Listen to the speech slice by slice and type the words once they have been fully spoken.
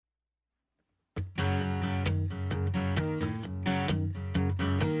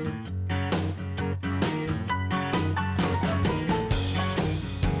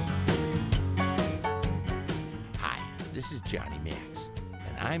is Johnny Max,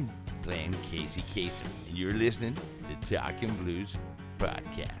 and I'm playing Casey Kasem, and you're listening to Talkin' Blues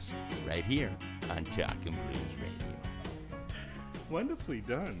Podcast, right here on Talkin' Blues Radio. Wonderfully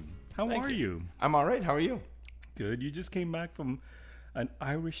done. How Thank are you? I'm all right. How are you? Good. You just came back from an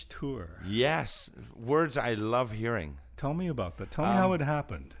Irish tour. Yes, words I love hearing. Tell me about that. Tell me how it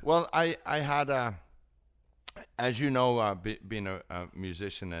happened. Well, I had, as you know, being a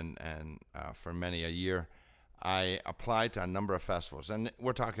musician and for many a year, I applied to a number of festivals, and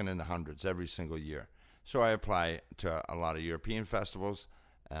we're talking in the hundreds every single year. So I apply to a lot of European festivals,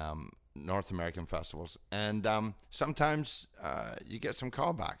 North American festivals, and sometimes you get some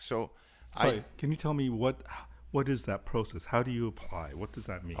callbacks. So, Sorry, can you tell me what is that process? How do you apply? What does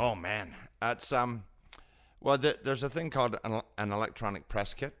that mean? Oh man, that's well, there's a thing called an electronic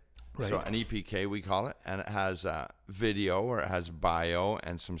press kit. Right. So an EPK we call it, and it has video, or it has bio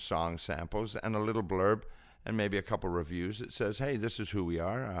and some song samples and a little blurb and maybe a couple reviews. It says, hey, this is who we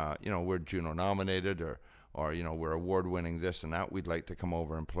are. We're Juno nominated, or we're award-winning this and that. We'd like to come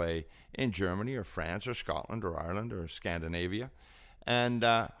over and play in Germany or France or Scotland or Ireland or Scandinavia. And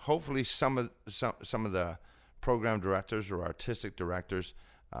hopefully some of the program directors or artistic directors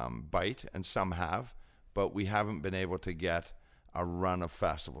bite, and some have, but we haven't been able to get a run of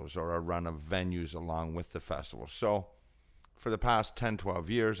festivals or a run of venues along with the festival. So for the past 10, 12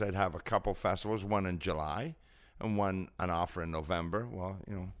 years, I'd have a couple festivals, one in July and one an offer in November. Well,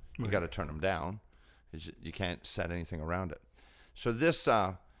 you got to turn them down. You can't set anything around it. So this,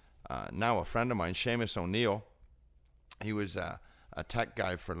 now a friend of mine, Seamus O'Neill, he was a tech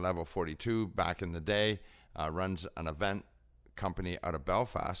guy for Level 42 back in the day, runs an event company out of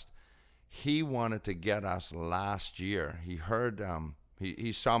Belfast. He wanted to get us last year. He heard,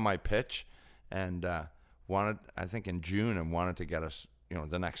 he saw my pitch and wanted, I think in June, and wanted to get us,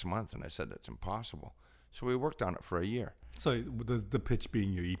 the next month. And I said, that's impossible. So we worked on it for a year. So the pitch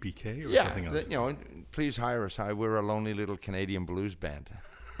being your EPK or something else? Please hire us. We're a lonely little Canadian blues band.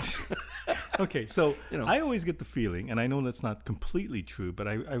 Okay, so I always get the feeling, and I know that's not completely true, but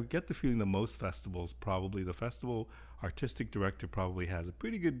I get the feeling that most festivals, probably the festival artistic director probably has a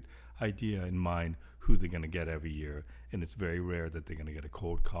pretty good idea in mind who they're going to get every year, and it's very rare that they're going to get a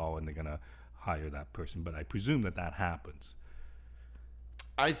cold call and they're going to hire that person, but I presume that happens.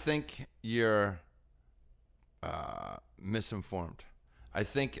 I think you're misinformed. I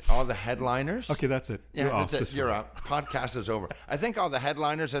think all the headliners... Okay, that's it. Yeah, that's it. You're up. Podcast is over. I think all the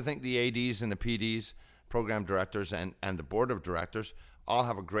headliners, I think the ADs and the PDs, program directors, and the board of directors all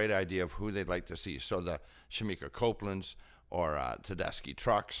have a great idea of who they'd like to see. So the Shamika Copelands or Tedeschi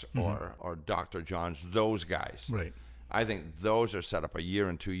Trucks or Dr. Johns, those guys. Right. I think those are set up a year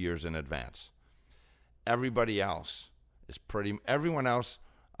and 2 years in advance. Everybody else is everyone else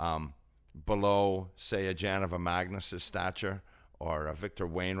below, say, a Janova Magnus' stature, or a Victor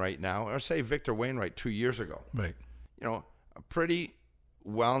Wainwright now, or say Victor Wainwright 2 years ago. Right. A pretty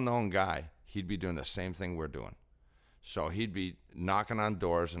well-known guy, he'd be doing the same thing we're doing. So he'd be knocking on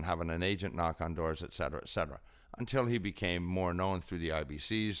doors and having an agent knock on doors, et cetera, until he became more known through the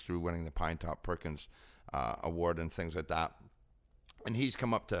IBCs, through winning the Pine Top Perkins Award and things like that. And he's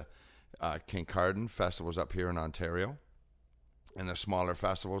come up to Kincardine festivals up here in Ontario and the smaller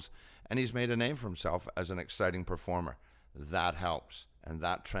festivals, and he's made a name for himself as an exciting performer. That helps, and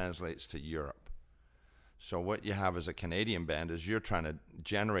that translates to Europe. So what you have as a Canadian band is you're trying to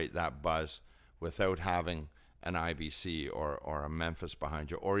generate that buzz without having an IBC or a Memphis behind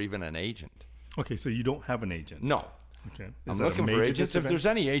you, or even an agent. Okay, so you don't have an agent? No. Okay. I'm looking for agents. If there's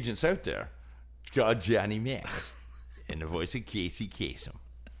any agents out there, God, Johnny Max, in the voice of Casey Kasem,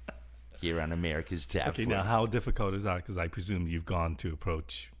 here on America's Top 40. Okay, now how difficult is that? Because I presume you've gone to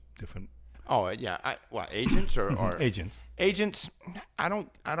approach different... Oh, yeah. Agents or agents? Agents, I don't.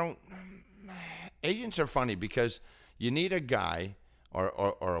 Agents are funny because you need a guy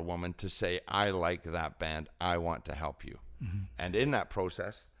or a woman to say, I like that band, I want to help you. Mm-hmm. And in that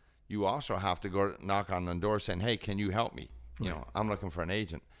process, you also have to go knock on the door saying, hey, can you help me? Right. I'm looking for an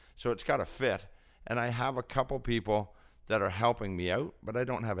agent. So it's got to fit. And I have a couple people that are helping me out, but I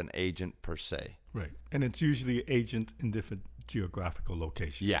don't have an agent per se. Right. And it's usually an agent in different geographical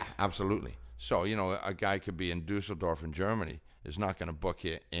locations. Yeah, absolutely. So, a guy could be in Dusseldorf in Germany is not going to book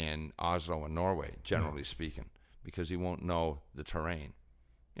you in Oslo in Norway, generally speaking, because he won't know the terrain.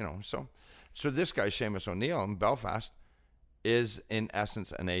 So this guy, Seamus O'Neill in Belfast, is in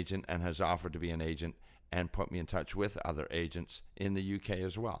essence an agent and has offered to be an agent and put me in touch with other agents in the UK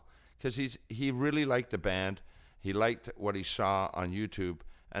as well. Because he really liked the band. He liked what he saw on YouTube,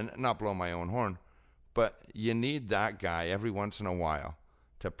 and not blow my own horn, but you need that guy every once in a while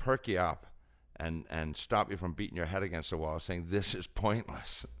to perk you up and stop you from beating your head against the wall, saying this is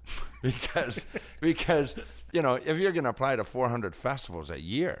pointless, because if you're going to apply to 400 festivals a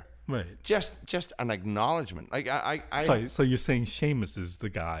year, right? Just an acknowledgement. Like So you're saying Seamus is the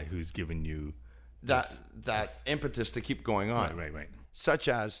guy who's given you that impetus to keep going on, right. Such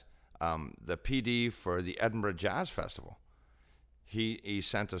as the PD for the Edinburgh Jazz Festival. He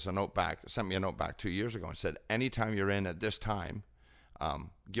sent me a note back 2 years ago and said, anytime you're in at this time,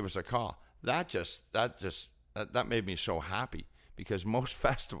 give us a call. That made me so happy, because most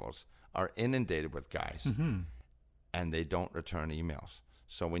festivals are inundated with guys, and they don't return emails.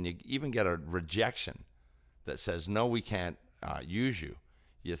 So when you even get a rejection that says, no, we can't use you,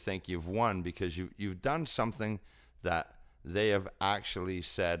 you think you've won, because you've done something that they have actually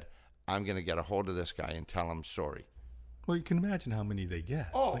said, I'm going to get a hold of this guy and tell him sorry. Well, you can imagine how many they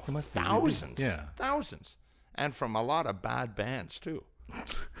get. Oh, it must thousands. Be really, thousands. And from a lot of bad bands, too.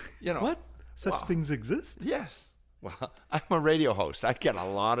 What? Such things exist? Yes. Well, I'm a radio host. I get a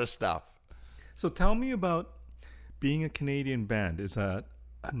lot of stuff. So tell me about being a Canadian band. Is that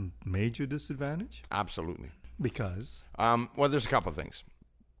a major disadvantage? Absolutely. Because? Well, there's a couple of things.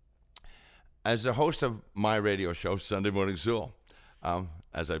 As the host of my radio show, Sunday Morning Soul,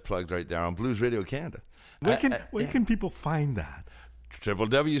 as I plugged right there on Blues Radio Canada. Where can people find that?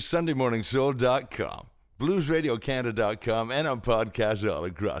 www.sundaymorningsoul.com, bluesradiocanada.com, and on podcasts all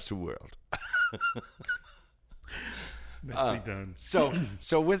across the world. Nicely done. So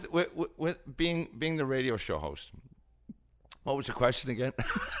with being the radio show host, what was the question again?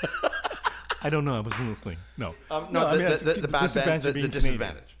 I don't know. I wasn't listening. No. The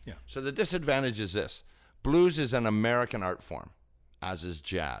disadvantage. Yeah. So the disadvantage is this: blues is an American art form, as is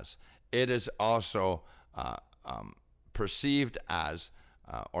jazz. It is also perceived as,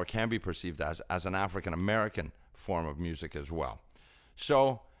 or can be perceived as an African American form of music as well.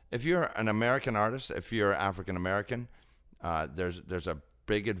 So if you're an American artist, if you're African American, there's a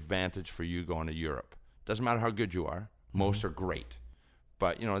big advantage for you going to Europe. Doesn't matter how good you are. Most are great.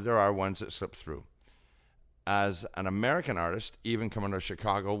 But, there are ones that slip through. As an American artist, even coming to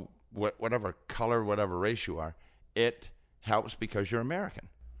Chicago, whatever color, whatever race you are, it helps because you're American.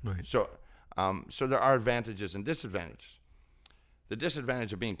 Right. So there are advantages and disadvantages. The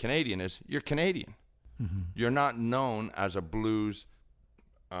disadvantage of being Canadian is you're Canadian. Mm-hmm. You're not known as a blues,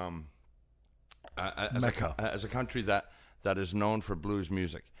 as a country that is known for blues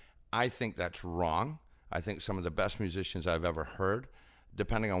music. I think that's wrong. I think some of the best musicians I've ever heard,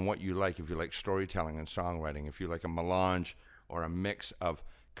 depending on what you like, if you like storytelling and songwriting, if you like a melange or a mix of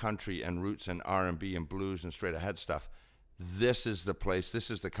country and roots and R&B and blues and straight ahead stuff, this is the place,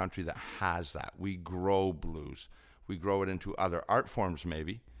 this is the country that has that. We grow blues. We grow it into other art forms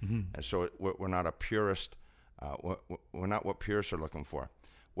maybe, and so we're not a purist, we're not what purists are looking for.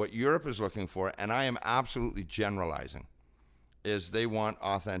 What Europe is looking for, and I am absolutely generalizing, is they want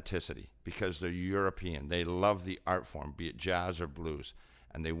authenticity because they're European. They love the art form, be it jazz or blues,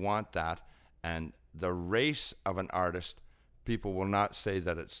 and they want that. And the race of an artist, people will not say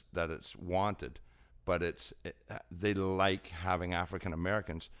that it's wanted, but they like having African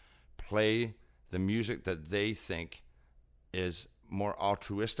Americans play the music that they think is more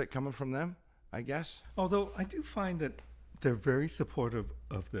altruistic coming from them, I guess. Although I do find that they're very supportive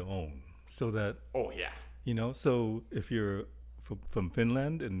of their own, so that so if you're from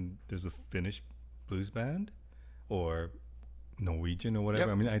Finland and there's a Finnish blues band or Norwegian or whatever.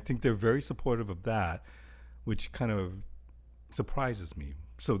 Yep. I mean, I think they're very supportive of that, which kind of surprises me.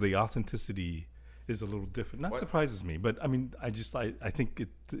 So the authenticity is a little different. Not surprises me, but I mean, I think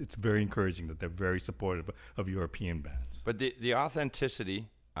it's very encouraging that they're very supportive of European bands. But the authenticity,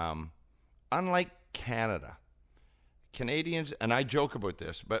 unlike Canada, Canadians, and I joke about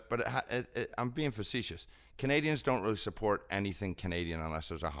this, but I'm being facetious. Canadians don't really support anything Canadian unless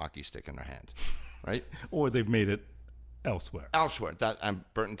there's a hockey stick in their hand, right? Or they've made it elsewhere. And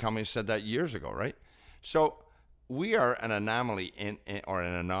Burton Cummings said that years ago, right? So we are an anomaly in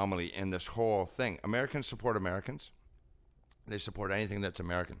this whole thing. Americans support Americans. They support anything that's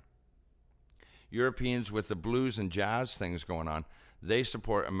American. Europeans, with the blues and jazz things going on, they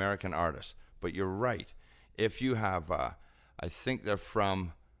support American artists. But you're right. If you have, I think they're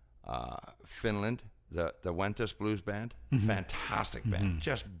from Finland, the Ventus Blues Band, fantastic band,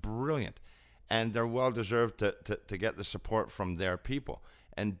 just brilliant. And they're well-deserved to get the support from their people.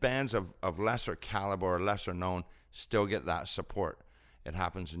 And bands of lesser caliber or lesser known still get that support. It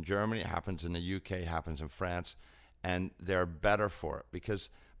happens in Germany, it happens in the UK, it happens in France, and they're better for it because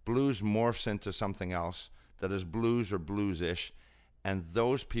blues morphs into something else that is blues or blues-ish, and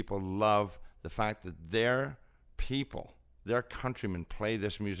those people love the fact that their people, their countrymen play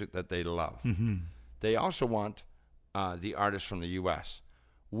this music that they love. They also want the artists from the U.S.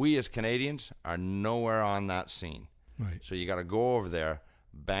 We as Canadians are nowhere on that scene. Right. So you got to go over there,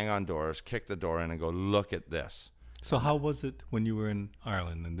 bang on doors, kick the door in, and go, look at this. So how was it when you were in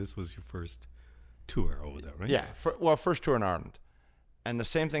Ireland, and this was your first tour over there, right? Yeah. First tour in Ireland. And the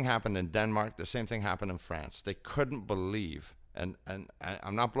same thing happened in Denmark. The same thing happened in France. They couldn't believe, and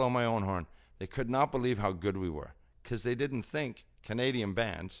I'm not blowing my own horn, they could not believe how good we were, because they didn't think Canadian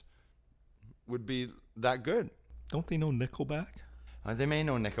bands would be that good. Don't they know Nickelback? They may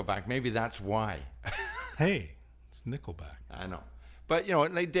know Nickelback. Maybe that's why. Hey, it's Nickelback. I know. But,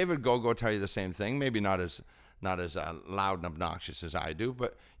 like David Gogo tell you the same thing. Maybe not as loud and obnoxious as I do,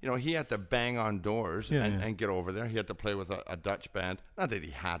 but, he had to bang on doors and get over there. He had to play with a Dutch band. Not that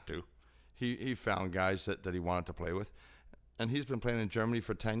he had to. He found guys that he wanted to play with. And he's been playing in Germany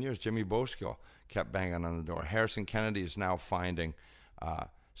for 10 years. Jimmy Boskill kept banging on the door. Harrison Kennedy is now finding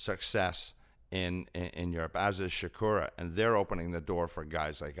success in Europe, as is Shakura, and they're opening the door for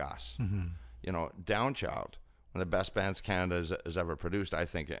guys like us. Downchild, one of the best bands Canada has ever produced, I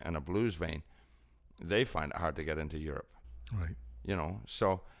think, in a blues vein, they find it hard to get into Europe. Right.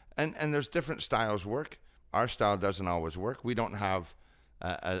 So, and there's different styles work. Our style doesn't always work. We don't have,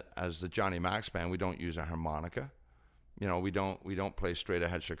 as the Johnny Max band, we don't use a harmonica. We don't play straight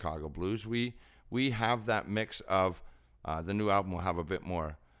ahead Chicago blues. We have that mix of, the new album will have a bit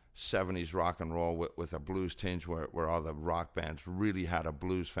more 70s rock and roll with a blues tinge where all the rock bands really had a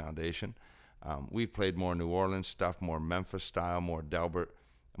blues foundation. We've played more New Orleans stuff, more Memphis style, more Delbert,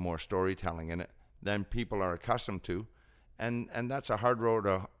 more storytelling in it than people are accustomed to. And that's a hard road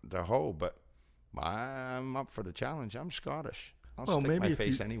to hoe, but I'm up for the challenge. I'm Scottish. I'll stick my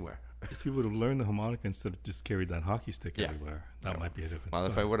face anywhere. If you would have learned the harmonica instead of just carried that hockey stick everywhere, that might be a different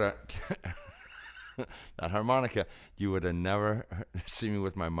story. If I would have that harmonica, you would have never seen me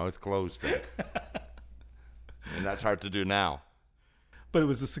with my mouth closed. And that's hard to do now. But it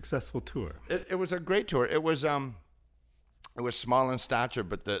was a successful tour. It was a great tour. It was small in stature,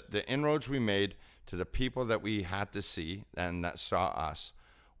 but the inroads we made to the people that we had to see and that saw us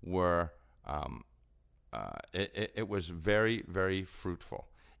were it was very, very fruitful.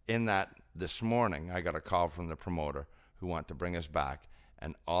 In that, this morning I got a call from the promoter who wanted to bring us back,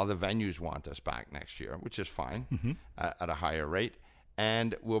 and all the venues want us back next year, which is fine, at a higher rate.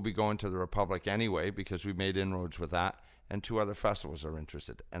 And we'll be going to the Republic anyway because we made inroads with that, and 2 other festivals are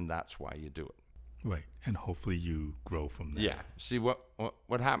interested, and that's why you do it. Right, and hopefully you grow from there. Yeah. See, what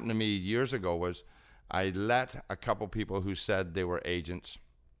happened to me years ago was I let a couple people who said they were agents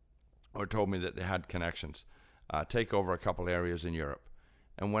or told me that they had connections take over a couple areas in Europe.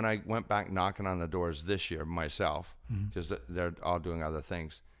 And when I went back knocking on the doors this year myself, because they're all doing other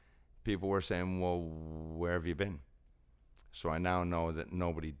things, people were saying, well, where have you been? So I now know that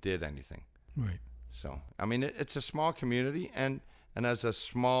nobody did anything. Right. So, I mean, it's a small community, and as a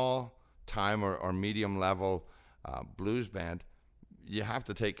small time or medium level blues band, you have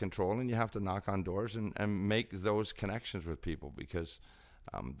to take control and you have to knock on doors and make those connections with people, because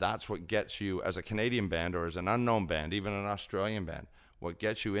that's what gets you as a Canadian band or as an unknown band, even an Australian band. What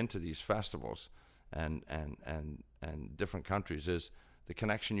gets you into these festivals and different countries is the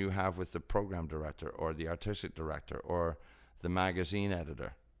connection you have with the program director or the artistic director or the magazine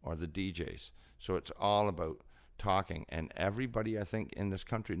editor or the DJs. So it's all about talking, and everybody I think in this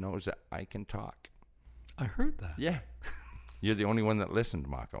country knows that I can talk. I heard that. Yeah. You're the only one that listened,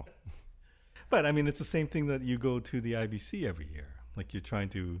 Marco. But I mean, it's the same thing that you go to the IBC every year. Like, you're trying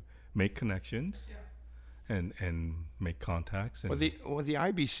to make connections. Yeah. And make contacts. Well, the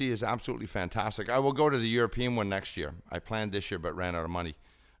IBC is absolutely fantastic. I will go to the European one next year. I planned this year but ran out of money.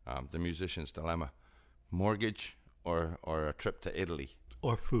 The musician's dilemma. Mortgage or a trip to Italy.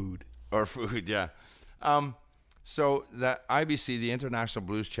 Or food. Or food, yeah. So the IBC, the International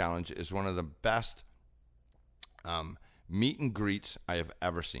Blues Challenge, is one of the best meet and greets I have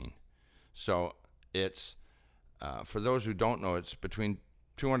ever seen. So it's, for those who don't know, it's between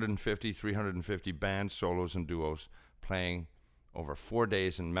 250, 350 bands, solos, and duos playing over 4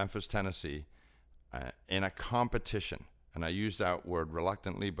 days in Memphis, Tennessee, in a competition. And I use that word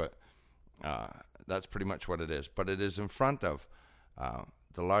reluctantly, but that's pretty much what it is. But it is in front of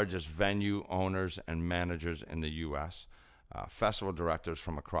the largest venue owners and managers in the U.S., festival directors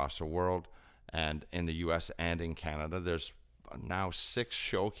from across the world, and in the U.S. and in Canada. There's now 6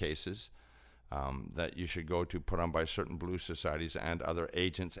 showcases that you should go to, put on by certain blues societies and other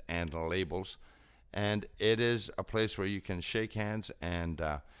agents and labels. And it is a place where you can shake hands and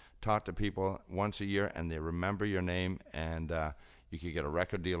talk to people once a year, and they remember your name, and You could get a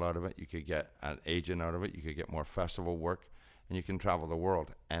record deal out of it. You could get an agent out of it. You could get more festival work, and you can travel the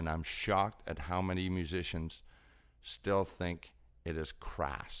world. And I'm shocked at how many musicians still think it is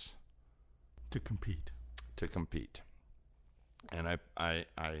crass to compete. And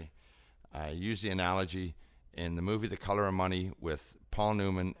I use the analogy in the movie The Color of Money with Paul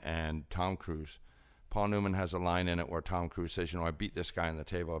Newman and Tom Cruise. Paul Newman has a line in it where Tom Cruise says, I beat this guy on the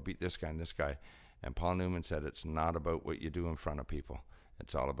table, I beat this guy and this guy. And Paul Newman said, it's not about what you do in front of people.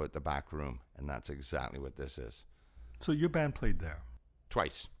 It's all about the back room. And that's exactly what this is. So your band played there?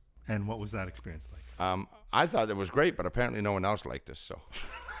 Twice. And what was that experience like? I thought it was great, but apparently no one else liked us, so.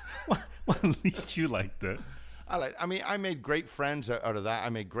 Well, at least you liked it. I made great friends out of that. I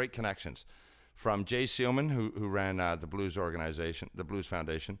made great connections. From Jay Seelman, who ran the Blues organization, the Blues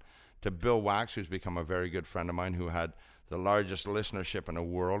Foundation, to Bill Wax, who's become a very good friend of mine, who had the largest listenership in the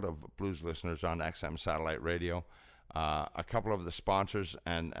world of blues listeners on XM satellite radio. A couple of the sponsors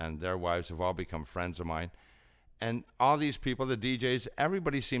and their wives have all become friends of mine. And all these people, the DJs,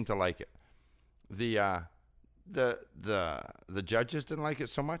 everybody seemed to like it. The judges didn't like it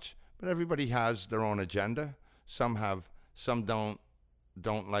so much, but everybody has their own agenda. Some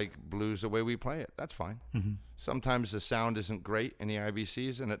don't like blues the way we play it. That's fine. Mm-hmm. Sometimes the sound isn't great in the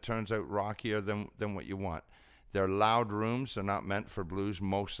IBCs, and it turns out rockier than what you want. They're loud rooms. They're not meant for blues,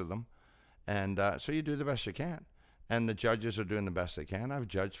 most of them. And so you do the best you can. And the judges are doing the best they can. I've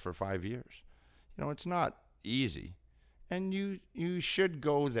judged for 5 years. It's not easy. And you should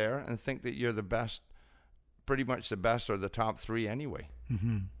go there and think that you're the best, pretty much the best or the top 3 anyway.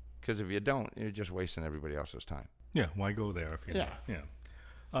 Because if you don't, you're just wasting everybody else's time. Yeah, why go there if you're not?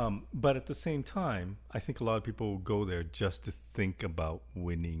 Yeah. But at the same time, I think a lot of people go there just to think about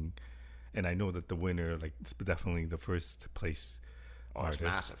winning. And I know that the winner, like, it's definitely the first place artist,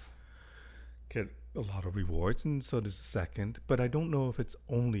 massive, get a lot of rewards, and so does the second. But I don't know if it's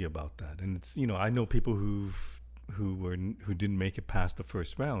only about that. And it's, I know people who didn't make it past the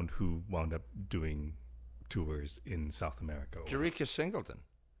first round who wound up doing tours in South America. Jericka Singleton,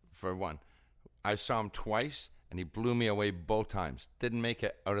 for one. I saw him twice, and he blew me away both times. Didn't make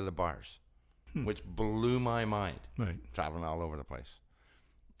it out of the bars, which blew my mind. Right. Traveling all over the place.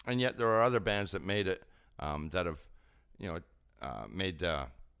 And yet there are other bands that made it, that have, made the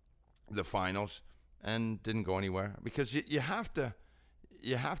finals and didn't go anywhere. Because you have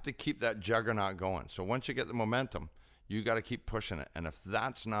to keep that juggernaut going. So once you get the momentum, you got to keep pushing it. And if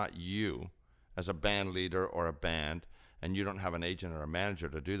that's not you as a band leader or a band, and you don't have an agent or a manager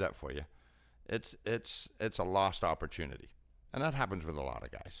to do that for you, it's a lost opportunity. And that happens with a lot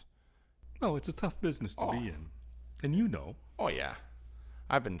of guys. Oh, it's a tough business to be in. And Oh, yeah.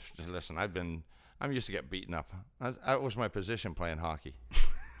 I'm used to get beaten up. That was my position playing hockey.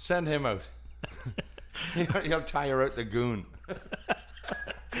 Send him out. He'll tire out the goon.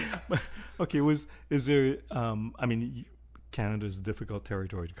 Okay, is there, Canada's a difficult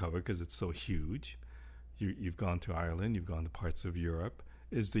territory to cover because it's so huge. You've gone to Ireland, you've gone to parts of Europe.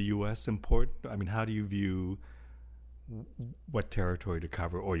 Is the U.S. important? I mean, how do you view what territory to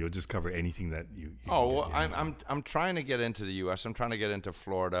cover, or you'll just cover anything that you I'm trying to get into the U.S. I'm trying to get into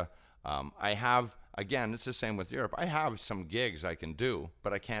Florida. I have, again, it's the same with Europe. I have some gigs I can do,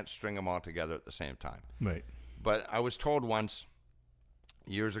 but I can't string them all together at the same time. Right. But I was told once,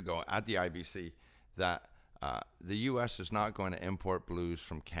 years ago at the IBC, that the U.S. is not going to import blues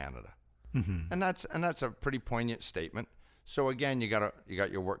from Canada. Mm-hmm. And that's a pretty poignant statement. So again, you got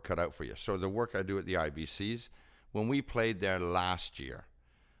your work cut out for you. So the work I do at the IBCs, when we played there last year,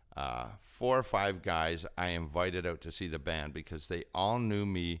 4 or 5 guys I invited out to see the band because they all knew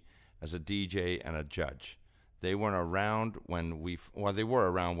me as a DJ and a judge. They weren't around they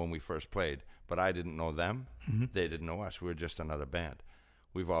were around when we first played, but I didn't know them. Mm-hmm. They didn't know us. We were just another band.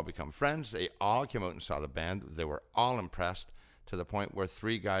 We've all become friends. They all came out and saw the band. They were all impressed to the point where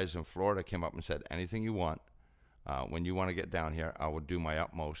 3 guys in Florida came up and said, anything you want, when you want to get down here, I will do my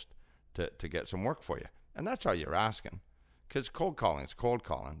utmost to get some work for you. And that's all you're asking, because cold calling's cold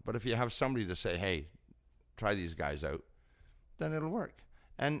calling. But if you have somebody to say, hey, try these guys out, then it'll work.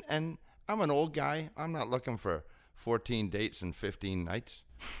 And I'm an old guy. I'm not looking for 14 dates and 15 nights.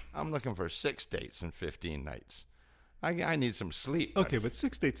 I'm looking for 6 dates and 15 nights. I need some sleep. Okay, but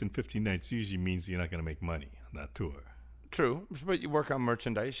 6 dates and 15 nights usually means you're not going to make money on that tour. True, but you work on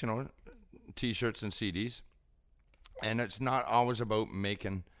merchandise, T-shirts and CDs. And it's not always about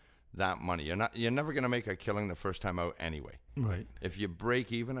making that money. You're never going to make a killing the first time out anyway. Right. If you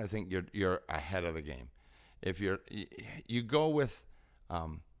break even, I think you're ahead of the game. If you go with,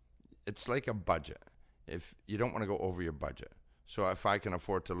 it's like a budget. If you don't want to go over your budget. So if I can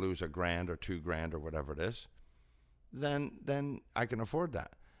afford to lose $1,000 or $2,000 or whatever it is, then I can afford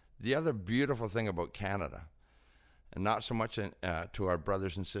that. The other beautiful thing about Canada, and not so much to our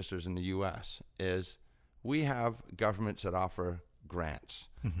brothers and sisters in the U.S., is we have governments that offer grants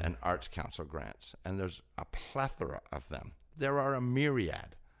and Arts Council grants, and there's a plethora of them. There are a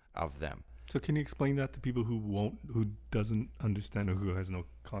myriad of them. So can you explain that to people who doesn't understand or who has no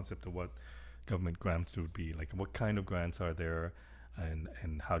concept of what government grants would be? Like, what kind of grants are there,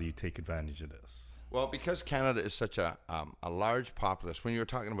 and how do you take advantage of this? Well, because Canada is such a large populace, when you're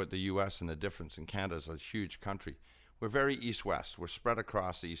talking about the U.S. and the difference in Canada is a huge country, we're very east-west. We're spread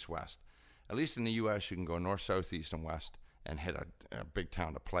across east-west. At least in the U.S., you can go north, south, east, and west and hit a big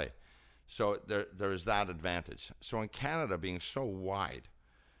town to play. So there is that advantage. So in Canada being so wide,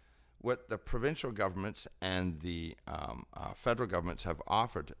 what the provincial governments and the federal governments have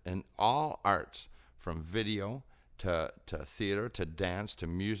offered in all arts, from video to theater to dance to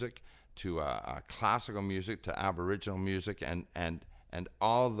music to classical music to Aboriginal music and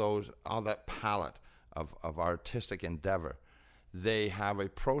all that palette of artistic endeavor, they have a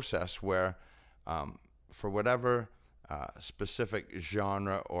process where for whatever specific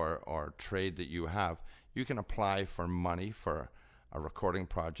genre or trade that you have, you can apply for money for a recording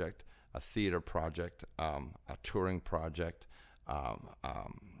project, a theater project, a touring project,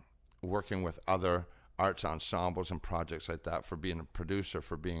 working with other arts ensembles and projects like that, for being a producer,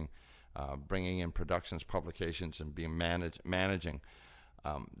 for being bringing in productions, publications, and being managing.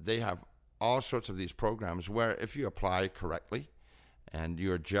 They have all sorts of these programs where if you apply correctly and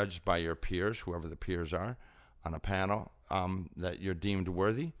you're judged by your peers, whoever the peers are, on a panel that you're deemed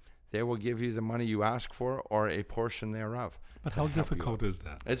worthy, they will give you the money you ask for or a portion thereof. But how difficult is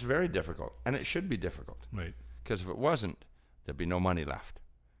that? It's very difficult, and it should be difficult. Right. Because if it wasn't, there'd be no money left.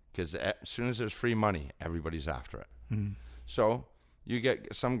 Because as soon as there's free money, everybody's after it. Mm-hmm. So you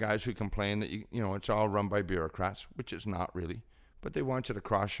get some guys who complain that you know it's all run by bureaucrats, which it's not really. But they want you to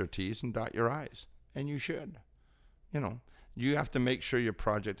cross your T's and dot your I's, and you should. You have to make sure your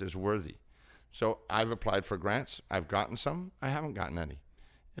project is worthy. So I've applied for grants. I've gotten some. I haven't gotten any.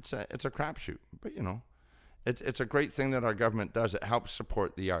 It's a crapshoot. But it's a great thing that our government does. It helps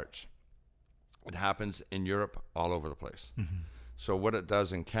support the arts. It happens in Europe all over the place. Mm-hmm. So what it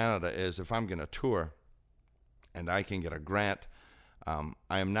does in Canada is, if I'm going to tour and I can get a grant,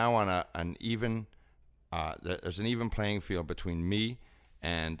 I am now on an even. There's an even playing field between me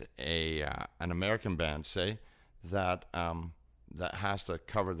and an American band, say, that has to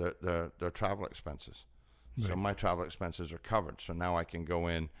cover their travel expenses. Right. So my travel expenses are covered. So now I can go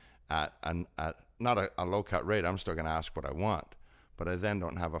in at not a low cut rate. I'm still going to ask what I want, but I then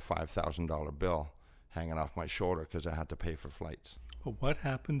don't have a $5,000 bill hanging off my shoulder because I had to pay for flights. But what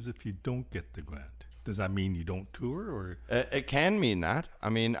happens if you don't get the grant? Does that mean you don't tour, or? It can mean that. I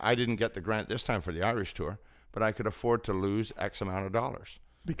mean, I didn't get the grant this time for the Irish tour, but I could afford to lose X amount of dollars.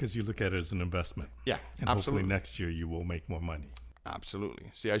 Because you look at it as an investment. Yeah, and absolutely. Hopefully next year you will make more money.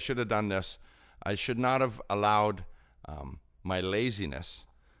 Absolutely. See, I should have done this. I should not have allowed my laziness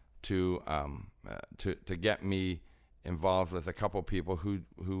to get me involved with a couple people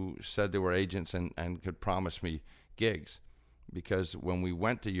who said they were agents and could promise me gigs. Because when we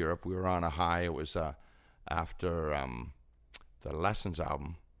went to Europe, we were on a high. It was after the Lessons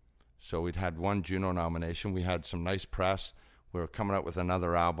album. So we'd had one Juno nomination. We had some nice press. We were coming out with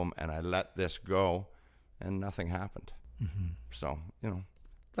another album, and I let this go, and nothing happened. Mm-hmm. So,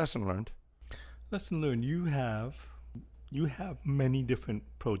 lesson learned. Lesson learned. You have many different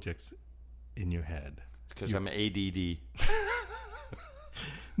projects in your head. Because I'm ADD.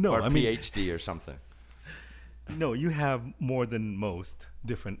 No, or PhD or something. No, you have more than most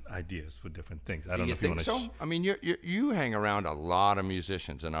different ideas for different things. I don't know if you want to. So? I mean, you hang around a lot of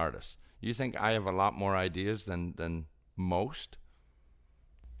musicians and artists. You think I have a lot more ideas than most?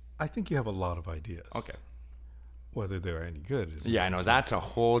 I think you have a lot of ideas. Okay. Whether they're any good is. Yeah, I know. That's a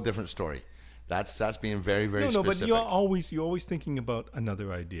whole different story. That's being very, very specific. No, but you're always thinking about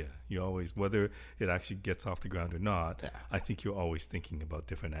another idea. You always, whether it actually gets off the ground or not. Yeah. I think you're always thinking about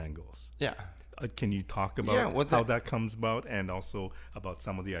different angles. Yeah. Can you talk about how that comes about, and also about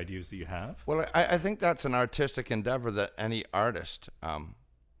some of the ideas that you have? Well, I think that's an artistic endeavor that any artist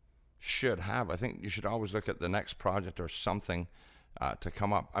should have. I think you should always look at the next project or something to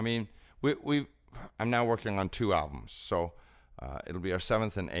come up. I mean, I'm now working on 2 albums, so it'll be our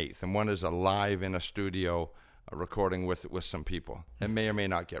 7th and 8th, and one is a live in a studio recording with some people. It may or may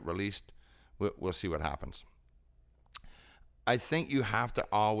not get released. We'll see what happens. I think you have to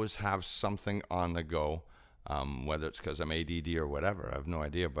always have something on the go, whether it's because I'm ADD or whatever. I have no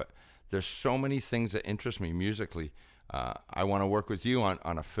idea, but there's so many things that interest me musically. I want to work with you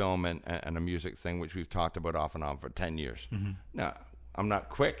on a film and a music thing, which we've talked about off and on for 10 years. Mm-hmm. Now, I'm not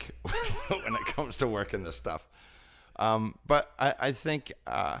quick when it comes to working this stuff. But I think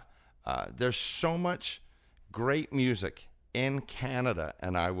there's so much great music in Canada,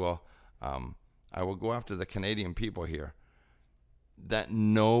 and I will go after the Canadian people here, that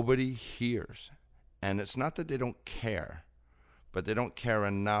nobody hears. And it's not that they don't care, but they don't care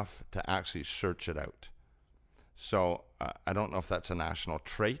enough to actually search it out. So I don't know if that's a national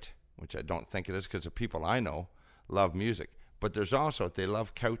trait, which I don't think it is, because the people I know love music. But there's also, they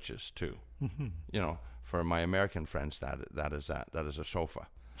love couches too. Mm-hmm. You know, for my American friends, that is a sofa.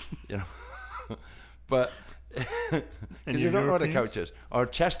 You know, but and you don't know what a couch is, or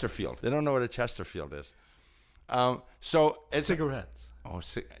Chesterfield. They don't know what a Chesterfield is. So it's cigarettes.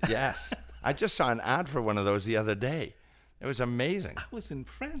 Yes. I just saw an ad for one of those the other day. It was amazing. I was in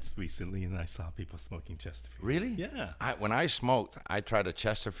France recently, and I saw people smoking Chesterfield. Really? Yeah. When I smoked, I tried a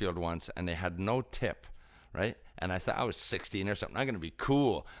Chesterfield once, and they had no tip, right? And I thought, I was 16 or something. I'm going to be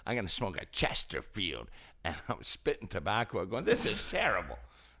cool. I'm going to smoke a Chesterfield. And I was spitting tobacco, going, this is terrible.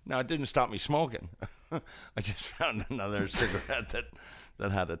 No, it didn't stop me smoking. I just found another cigarette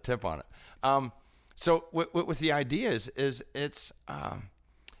that had a tip on it. So with the idea is it's...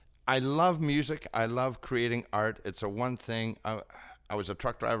 I love music. I love creating art. It's a one thing. I was a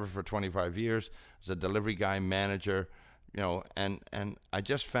truck driver for 25 years. I was a delivery guy, manager, you know, and I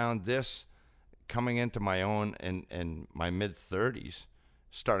just found this coming into my own in my mid-30s,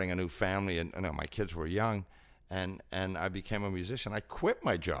 starting a new family, and you know, my kids were young, and I became a musician. I quit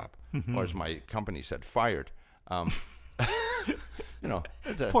my job, or as my company said, fired. You know,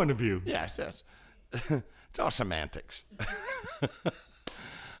 it's point of view. Yes. It's all semantics.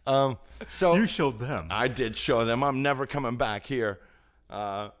 So you showed them. I did show them. I'm never coming back here.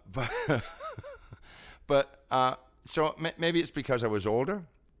 So maybe it's because I was older.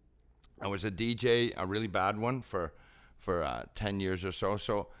 I was a DJ, a really bad one for 10 years or so.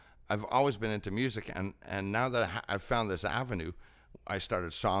 So I've always been into music, and now that I've found this avenue, I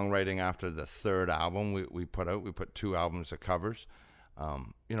started songwriting after the third album we put out. We put 2 albums of covers.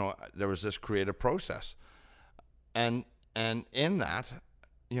 You know, there was this creative process, and in that,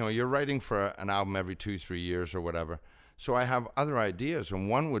 you know, you're writing for an album every 2-3 years or whatever. So I have other ideas, and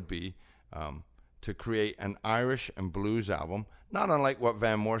one would be to create an Irish and blues album, not unlike what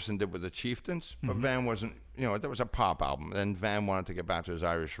Van Morrison did with the Chieftains, but Van wasn't, you know, that was a pop album, and Van wanted to get back to his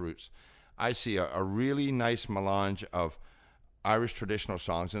Irish roots. I see a really nice melange of Irish traditional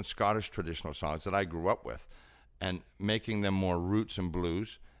songs and Scottish traditional songs that I grew up with, and making them more roots and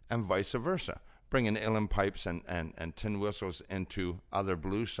blues, and vice versa. Bringing uilleann pipes and tin whistles into other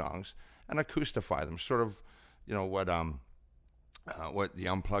blues songs and acoustify them, sort of, you know, what the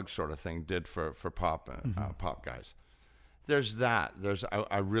Unplugged sort of thing did for pop pop guys. There's that.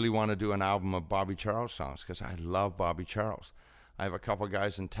 I really want to do an album of Bobby Charles songs because I love Bobby Charles. I have a couple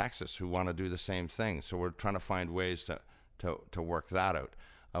guys in Texas who want to do the same thing, so we're trying to find ways to work that out.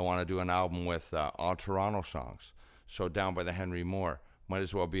 I want to do an album with all Toronto songs. So Down by the Henry Moore might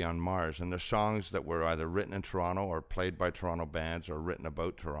as well be on Mars. And they're songs that were either written in Toronto or played by Toronto bands or written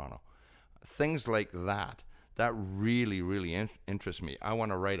about Toronto. Things like that really, really interests me. I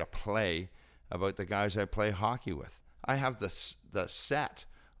want to write a play about the guys I play hockey with. I have the set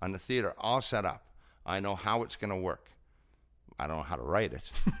on the theater all set up. I know how it's going to work. I don't know how to write it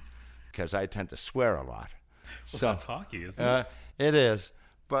because I tend to swear a lot. Well, so that's hockey, isn't it? It is.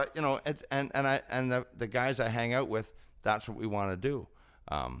 But, you know, the guys I hang out with, that's what we want to do.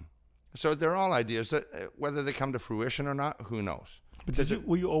 So they're all ideas that whether they come to fruition or not, who knows? But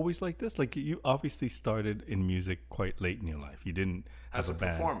were you always like this? Like, you obviously started in music quite late in your life. You didn't have a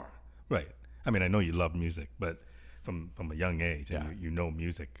band. As a performer. Right. I mean, I know you love music, but from a young age, and you know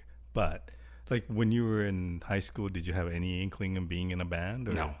music. But, like, when you were in high school, did you have any inkling of being in a band?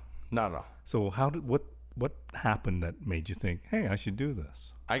 Or? No, not at all. So what happened that made you think, hey, I should do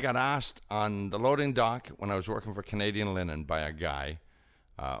this? I got asked on the loading dock when I was working for Canadian Linen by a guy,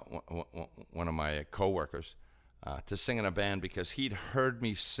 one of my coworkers, to sing in a band because he'd heard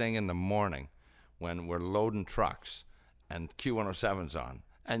me sing in the morning when we're loading trucks and Q107's on,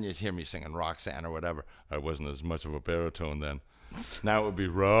 and you'd hear me singing Roxanne or whatever. I wasn't as much of a baritone then. Now it would be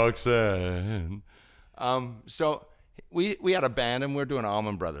Roxanne. So we had a band, and we were doing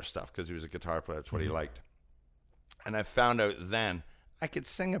Allman Brothers stuff because he was a guitar player. That's what he liked. And I found out then I could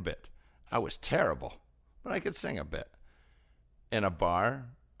sing a bit. I was terrible, but I could sing a bit. In a bar,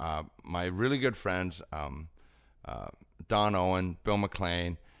 my really good friends, Don Owen, Bill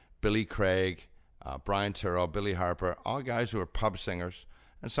McLean, Billy Craig, Brian Tyrrell, Billy Harper, all guys who were pub singers,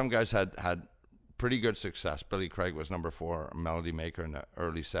 and some guys had pretty good success. Billy Craig was number 4 Melody Maker in the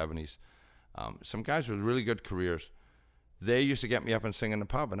early 70s. Some guys with really good careers. They used to get me up and sing in the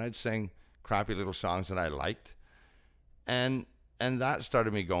pub, and I'd sing crappy little songs that I liked. And that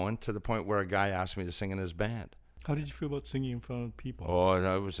started me going to the point where a guy asked me to sing in his band. How did you feel about singing in front of people? Oh,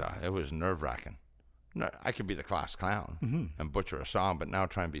 it was nerve-wracking. No, I could be the class clown and butcher a song, but now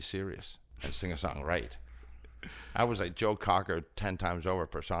try and be serious and sing a song right. I was like Joe Cocker 10 times over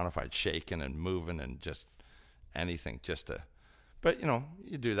personified, shaking and moving and just anything just to... But,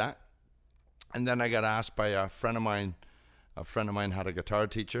 you do that. And then I got asked by a friend of mine. A friend of mine had a guitar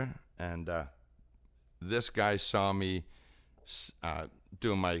teacher, and this guy saw me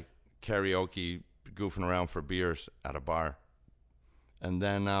doing my karaoke, goofing around for beers at a bar, and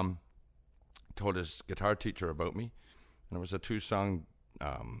then told his guitar teacher about me. And it was a 2-song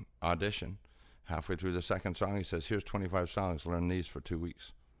audition. Halfway through the second song, he says, "Here's 25 songs. Learn these for 2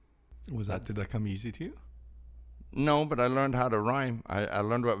 weeks." Did that come easy to you? No, but I learned how to rhyme. I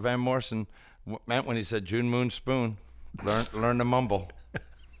learned what Van Morrison meant when he said June Moon Spoon. Learn to mumble.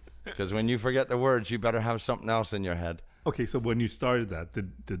 Because when you forget the words, you better have something else in your head. Okay, so when you started that,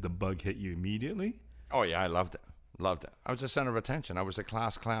 did the bug hit you immediately? Oh, yeah, I loved it. Loved it. I was the center of attention. I was a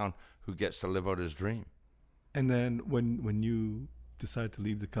class clown who gets to live out his dream. And then when you decided to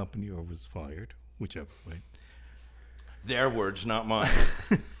leave the company or was fired, whichever way. Their words, not mine.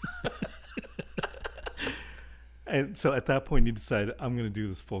 And so at that point, you decided, I'm going to do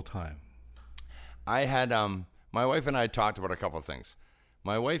this full time. I had, my wife and I talked about a couple of things.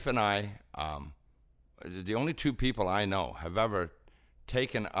 My wife and I, the only 2 people I know have ever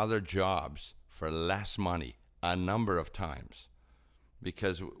taken other jobs for less money a number of times,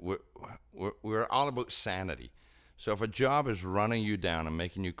 because we're all about sanity. So if a job is running you down and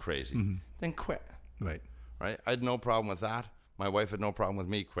making you crazy, then quit. Right. I had no problem with that. My wife had no problem with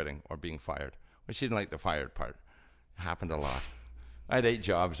me quitting or being fired. Well, she didn't like the fired part. It happened a lot. I had 8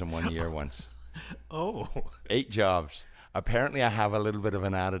 jobs in 1 year once. Oh. 8 jobs. Apparently I have a little bit of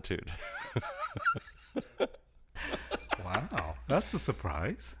an attitude. Wow. That's a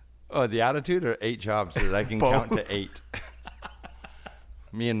surprise. Oh, the attitude or 8 jobs so that I can count to 8.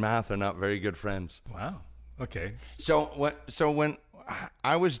 Me and math are not very good friends. Wow. Okay. So when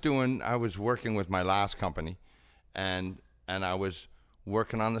I was working with my last company, and I was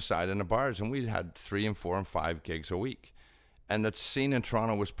working on the side in the bars, and we had 3 and 4 and 5 gigs a week. And the scene in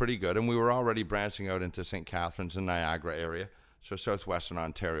Toronto was pretty good, and we were already branching out into St. Catharines and Niagara area, so southwestern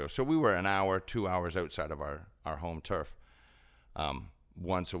Ontario. So we were an hour, 2 hours outside of our home turf,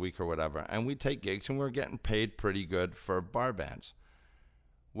 once a week or whatever. And we'd take gigs, and we were getting paid pretty good for bar bands.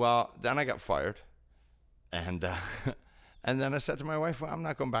 Well, then I got fired, and then I said to my wife, "Well, I'm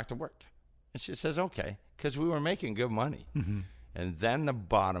not going back to work." And she says, "Okay," because we were making good money. And then the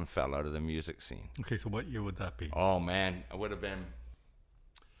bottom fell out of the music scene. Okay, so what year would that be? Oh, man. It would have been...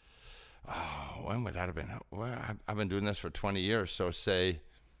 when would that have been? Well, I've been doing this for 20 years, so say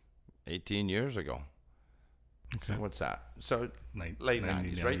 18 years ago. Okay. So what's that? So late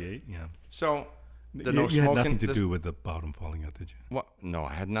 90s, right? Yeah. So you had nothing to do with the bottom falling out, did you? Well, no,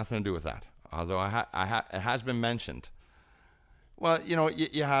 I had nothing to do with that. Although it has been mentioned. Well,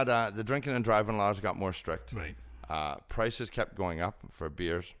 you had the drinking and driving laws got more strict. Right. Prices kept going up for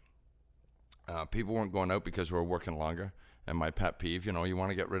beers. People weren't going out because we were working longer. And my pet peeve, you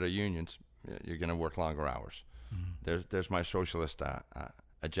want to get rid of unions, you're going to work longer hours. There's my socialist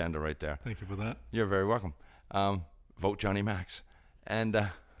agenda right there. Thank you for that. You're very welcome. Vote Johnny Max. And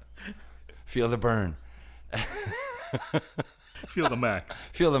feel the burn. Feel the max.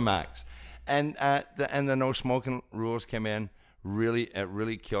 Feel the max. And the no smoking rules came in. It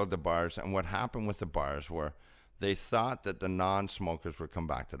really killed the bars. And what happened with the bars were they thought that the non-smokers would come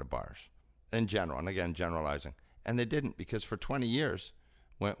back to the bars in general, and again, generalizing. And they didn't, because for 20 years,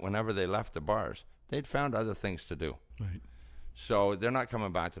 whenever they left the bars, they'd found other things to do. Right. So they're not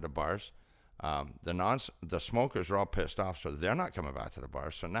coming back to the bars. The smokers are all pissed off, so they're not coming back to the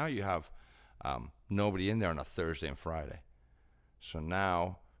bars. So now you have nobody in there on a Thursday and Friday. So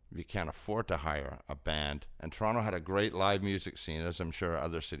now you can't afford to hire a band. And Toronto had a great live music scene, as I'm sure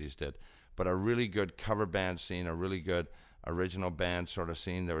other cities did, but a really good cover band scene, a really good original band sort of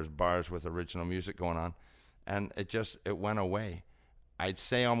scene. There was bars with original music going on, and it went away. I'd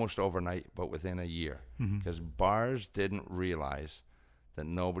say almost overnight, but within a year, because bars didn't realize that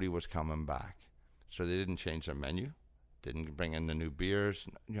nobody was coming back. So they didn't change their menu, didn't bring in the new beers.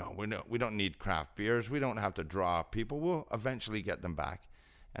 We don't need craft beers. We don't have to draw people. We'll eventually get them back.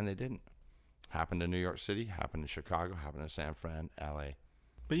 And they didn't. Happened in New York City, happened in Chicago, happened in San Fran, LA.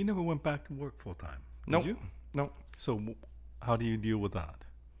 But you never went back to work full time, Nope. did you? No. So how do you deal with that?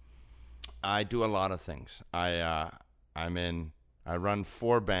 I do a lot of things. I run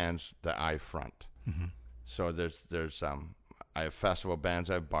 4 bands that I front. Mm-hmm. So I have festival bands,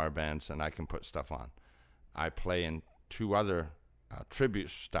 I have bar bands, and I can put stuff on. I play in 2 other tribute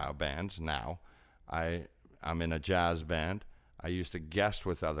style bands now. I'm in a jazz band. I used to guest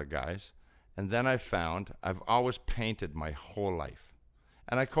with other guys. And then I found I've always painted my whole life.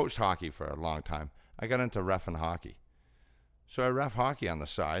 And I coached hockey for a long time. I got into reffing hockey. So I ref hockey on the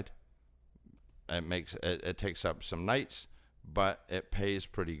side. It takes up some nights, but it pays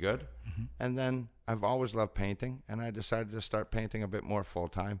pretty good. Mm-hmm. And then I've always loved painting, and I decided to start painting a bit more full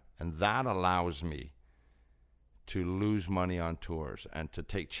time. And that allows me to lose money on tours and to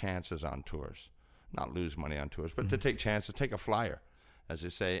take chances on tours. Not lose money on tours, but to take chances, take a flyer, as you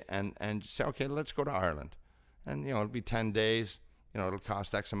say, and say, okay, let's go to Ireland. And, it'll be 10 days. It'll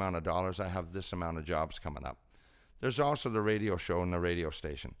cost X amount of dollars. I have this amount of jobs coming up. There's also the radio show and the radio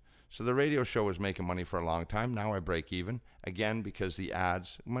station. So the radio show was making money for a long time. Now I break even, again, because the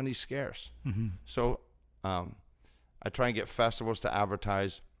ads, money's scarce. Mm-hmm. So I try and get festivals to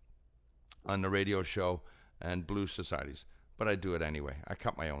advertise on the radio show and blues societies. But I do it anyway. I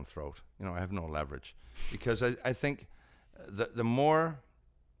cut my own throat. I have no leverage. Because I think the more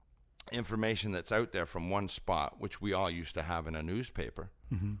information that's out there from one spot, which we all used to have in a newspaper,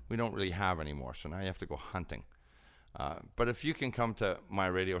 mm-hmm. we don't really have anymore. So now you have to go hunting. But if you can come to my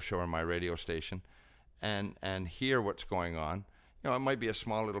radio show or my radio station and hear what's going on, it might be a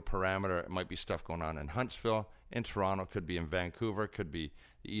small little parameter. It might be stuff going on in Huntsville, in Toronto, could be in Vancouver, could be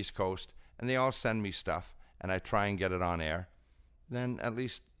the East Coast. And they all send me stuff, and I try and get it on air. Then at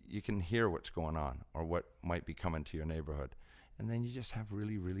least you can hear what's going on or what might be coming to your neighborhood. And then you just have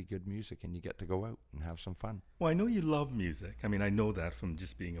really, really good music, and you get to go out and have some fun. Well, I know you love music. I mean, I know that from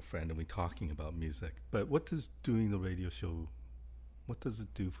just being a friend and we talking about music. But what does doing the radio show, what does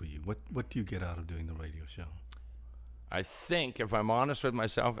it do for you? What do you get out of doing the radio show? I think, if I'm honest with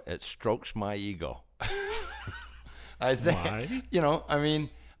myself, it strokes my ego. I think, why?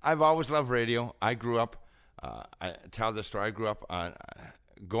 I've always loved radio. I grew up, I tell this story, I grew up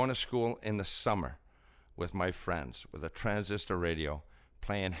going to school in the summer with my friends with a transistor radio,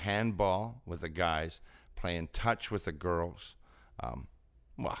 playing handball with the guys, playing touch with the girls.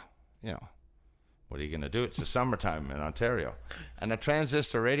 What are you going to do? It's the summertime in Ontario. And a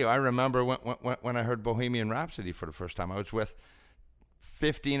transistor radio, I remember when I heard Bohemian Rhapsody for the first time, I was with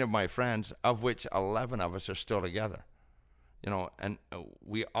 15 of my friends, of which 11 of us are still together. And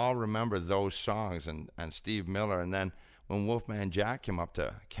we all remember those songs and Steve Miller. And then when Wolfman Jack came up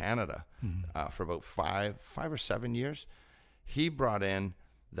to Canada for about five or 7 years, he brought in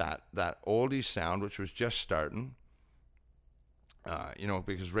that oldie sound, which was just starting.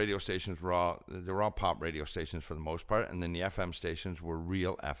 Because radio stations were all pop radio stations for the most part, and then the FM stations were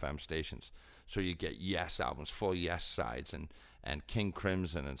real FM stations. So you get Yes albums, full Yes sides, and King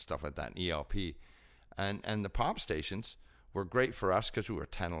Crimson and stuff like that, and ELP. And the pop stations were great for us because we were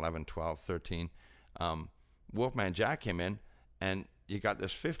 10, 11, 12, 13. Wolfman Jack came in, and you got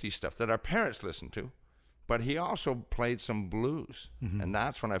this 50s stuff that our parents listened to, but he also played some blues. Mm-hmm. And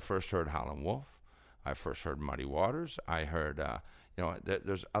that's when I first heard Howlin' Wolf. I first heard Muddy Waters. I heard,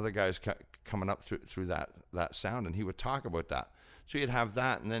 there's other guys coming up through that sound, and he would talk about that. So you'd have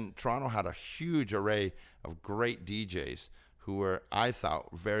that, and then Toronto had a huge array of great DJs who were, I thought,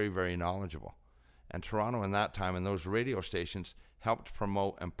 very, very knowledgeable. And Toronto in that time and those radio stations helped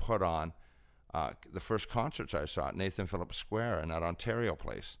promote and put on the first concerts I saw at Nathan Phillips Square and at Ontario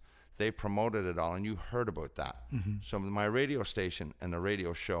Place. They promoted it all, and you heard about that. Mm-hmm. So my radio station and the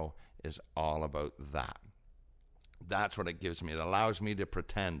radio show is all about that. That's what it gives me. It allows me to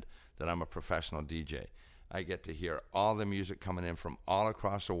pretend that I'm a professional DJ. I get to hear all the music coming in from all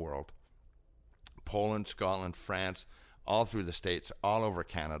across the world, Poland, Scotland, France, all through the States, all over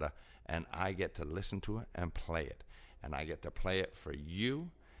Canada, and I get to listen to it and play it. And I get to play it for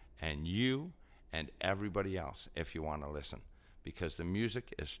you and everybody else if you want to listen, because the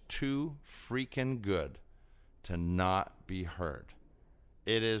music is too freaking good to not be heard.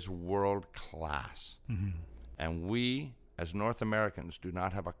 It is world class. Mm-hmm. And we, as North Americans, do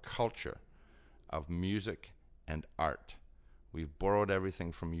not have a culture of music and art. We've borrowed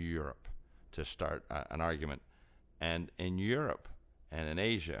everything from Europe to start an argument. And in Europe and in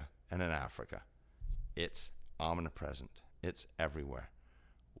Asia and in Africa, it's omnipresent. It's everywhere.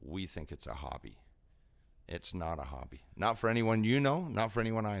 We think it's a hobby. It's not a hobby. Not for anyone you know, not for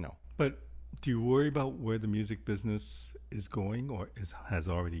anyone I know. But do you worry about where the music business is going or has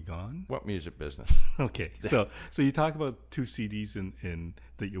already gone? What music business? Okay, so you talk about 2 CDs in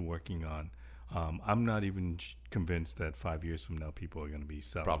that you're working on. I'm not even convinced that 5 years from now people are going to be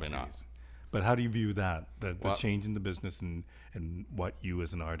selling Probably CDs. But how do you view that, the change in the business and what you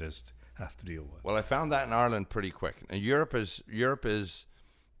as an artist have to deal with? Well, I found that in Ireland pretty quick. And Europe is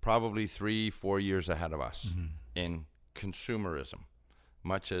probably 3-4 years ahead of us in consumerism,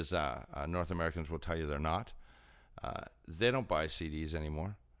 much as North Americans will tell you they're not. They don't buy CDs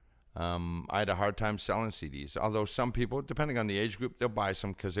anymore. I had a hard time selling CDs, although some people, depending on the age group, they'll buy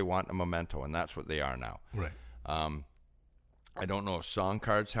some because they want a memento, and that's what they are now. Right. I don't know if song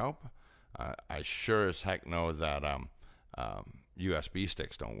cards help. I sure as heck know that USB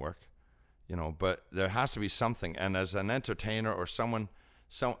sticks don't work, but there has to be something. And as an entertainer or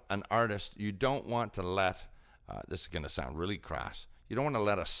an artist, you don't want to let, this is going to sound really crass, you don't want to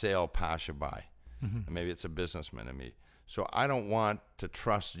let a sale pass you by. And maybe it's a businessman in me. So I don't want to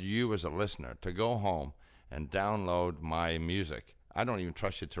trust you as a listener to go home and download my music. I don't even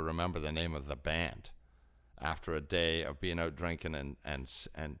trust you to remember the name of the band after a day of being out drinking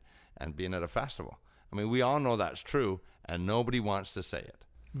and being at a festival. I mean, we all know that's true, and nobody wants to say it.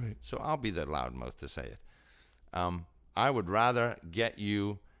 Right. So I'll be the loudmouth to say it. I would rather get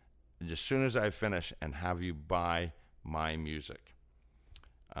you as soon as I finish and have you buy my music.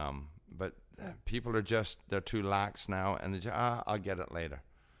 But people are they're too lax now, and I'll get it later.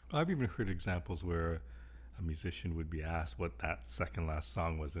 I've even heard examples where a musician would be asked what that second last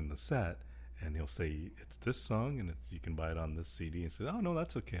song was in the set, and he'll say, it's this song, and you can buy it on this CD, and say, oh, no,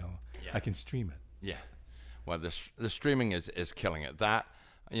 that's okay. I can stream it. Yeah. Well, the streaming is killing it. That,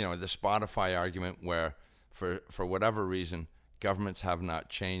 the Spotify argument where, for whatever reason, governments have not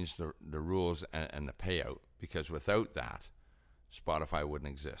changed the rules and the payout, because without that, Spotify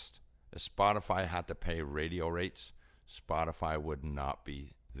wouldn't exist. If Spotify had to pay radio rates, Spotify would not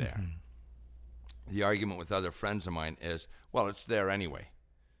be there. The argument with other friends of mine is, well, it's there anyway.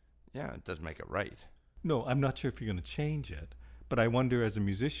 Yeah, it doesn't make it right. No, I'm not sure if you're going to change it, but I wonder as a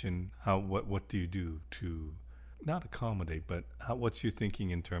musician, what do you do to not accommodate, but what's your thinking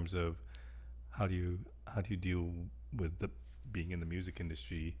in terms of how do you deal with being in the music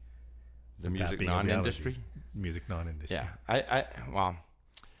industry? The music non-industry? Music non-industry. Yeah.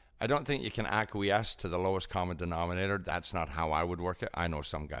 I don't think you can acquiesce to the lowest common denominator. That's not how I would work it. I know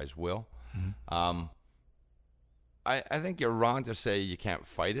some guys will. I think you're wrong to say you can't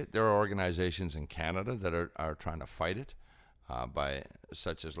fight it. There are organizations in Canada that are trying to fight it,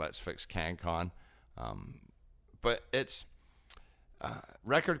 such as Let's Fix CanCon. But it's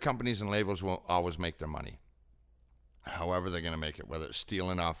record companies and labels won't always make their money. However they're going to make it, whether it's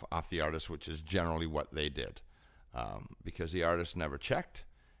stealing off the artist, which is generally what they did, because the artist never checked,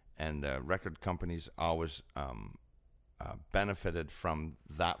 and the record companies always benefited from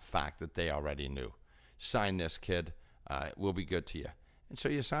that fact that they already knew. Sign this, kid. It will be good to you, and so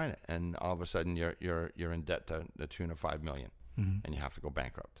you sign it, and all of a sudden you're in debt to the tune of $5 million, and you have to go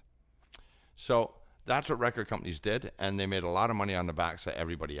bankrupt. So that's what record companies did, and they made a lot of money on the backs of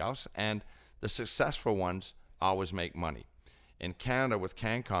everybody else, and the successful ones always make money. In Canada, with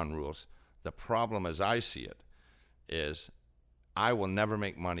CanCon rules, the problem as I see it is I will never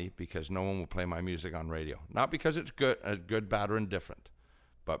make money because no one will play my music on radio. Not because it's good, bad, or indifferent,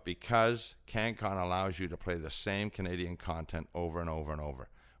 but because CanCon allows you to play the same Canadian content over and over and over,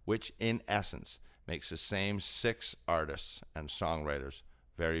 which in essence makes the same 6 artists and songwriters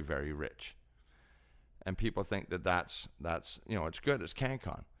very, very rich. And people think that's it's good, it's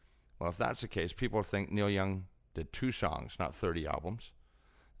CanCon. Well, if that's the case, people think Neil Young did 2 songs, not 30 albums.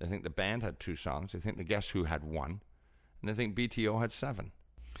 They think the band had 2 songs. They think the Guess Who had 1. And they think BTO had 7.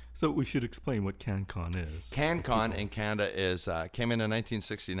 So we should explain what CanCon is. CanCon in Canada came in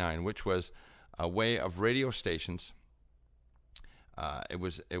 1969, which was a way of radio stations. It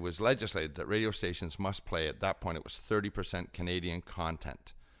was legislated that radio stations must play, at that point it was 30% Canadian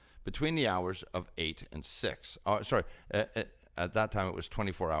content between the hours of 8 and 6. At that time it was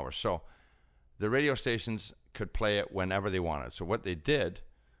 24 hours. So the radio stations could play it whenever they wanted. So what they did,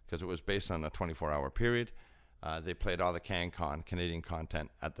 because it was based on a 24-hour period, they played all the CanCon, Canadian content,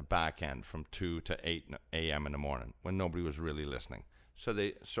 at the back end from 2 to 8 a.m. in the morning when nobody was really listening. So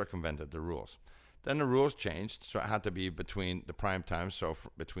they circumvented the rules. Then the rules changed, so it had to be between the prime time, so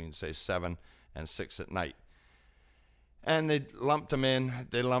between, say, 7 and 6 at night. And they lumped them in.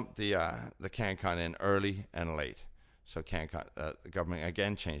 They lumped the CanCon in early and late. So CanCon, the government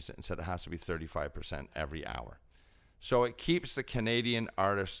again changed it and said it has to be 35% every hour. So it keeps the Canadian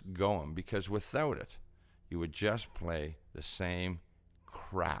artists going, because without it, you would just play the same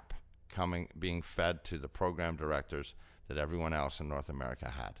crap being fed to the program directors that everyone else in North America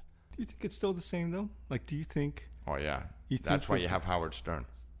had. Do you think it's still the same, though? Like, do you think... Oh, yeah. That's why you have Howard Stern.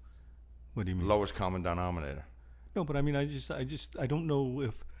 What do you mean? Lowest common denominator. No, but I mean, I don't know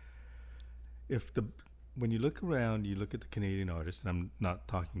if... when you look around, you look at the Canadian artists, and I'm not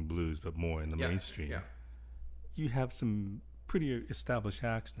talking blues, but more in the mainstream. Yeah. You have some pretty established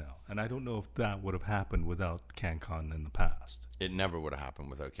acts now, and I don't know if that would have happened without CanCon in the past. It never would have happened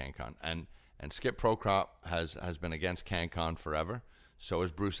without CanCon, and Skip Procop has been against CanCon forever. So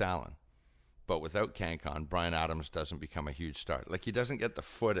is Bruce Allen. But without CanCon, Bryan Adams doesn't become a huge star. Like, he doesn't get the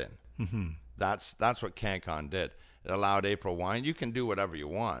foot in. Mm-hmm. That's what CanCon did. It allowed April Wine. You can do whatever you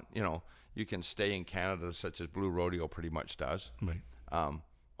want. You know, you can stay in Canada, such as Blue Rodeo pretty much does. Right.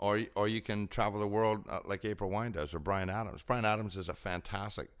 Or you can travel the world like April Wine does, or Bryan Adams. Bryan Adams is a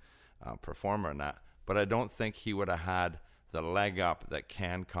fantastic performer in that. But I don't think he would have had the leg up that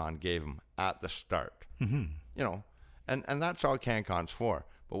CanCon gave him at the start. Mm-hmm. You know, and that's all CanCon's for.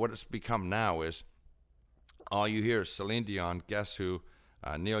 But what it's become now is all you hear is Celine Dion, Guess Who,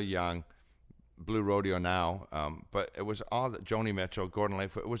 Neil Young, Blue Rodeo now. But it was all Joni Mitchell, Gordon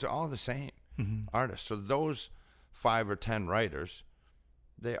Lightfoot. It was all the same artists. So those 5 or 10 writers,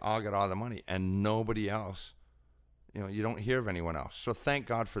 they all get all the money, and nobody else. You know, you don't hear of anyone else. So thank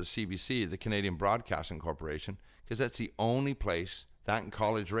God for the CBC, the Canadian Broadcasting Corporation, because that's the only place, that in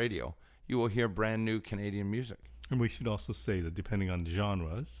college radio, you will hear brand new Canadian music. And we should also say that depending on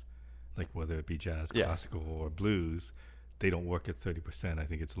genres, like whether it be jazz, classical, or blues, they don't work at 30%. I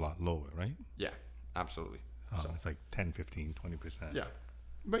think it's a lot lower, right? Yeah, absolutely. So it's like 10, 15, 20%. Yeah.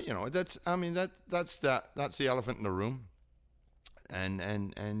 But, you know, that's the elephant in the room.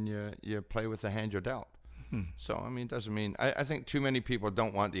 And you play with the hand you're dealt. So, I mean, it doesn't mean... I think too many people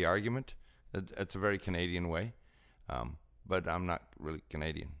don't want the argument. It's a very Canadian way. But I'm not really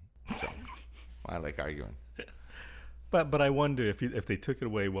Canadian. So I like arguing. But I wonder if they took it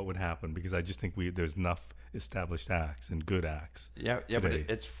away, what would happen? Because I just think there's enough established acts and good acts. Yeah, but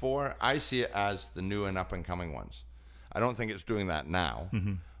it's for... I see it as the new and up-and-coming ones. I don't think it's doing that now.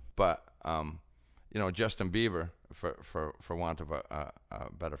 Mm-hmm. But, you know, Justin Bieber, for want of a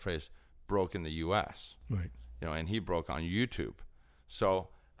better phrase, broke in the U.S. Right. You know, and he broke on YouTube. So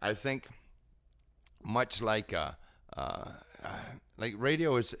I think much like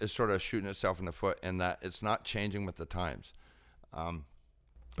radio is sort of shooting itself in the foot in that it's not changing with the times.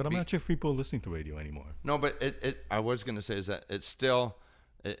 But I'm not sure if people are listening to radio anymore. No, but I was going to say is that it's still,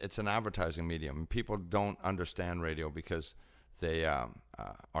 it's an advertising medium. People don't understand radio because they are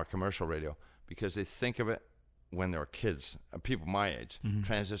commercial radio, because they think of it when they're kids, people my age,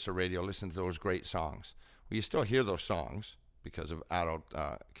 transistor radio, listen to those great songs. Well, you still hear those songs because of adult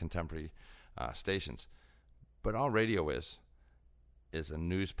contemporary stations. But all radio is a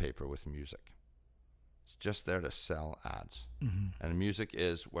newspaper with music. It's just there to sell ads. Mm-hmm. And music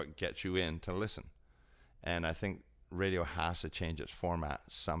is what gets you in to listen. And I think radio has to change its format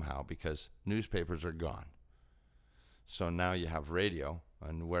somehow because newspapers are gone. So now you have radio,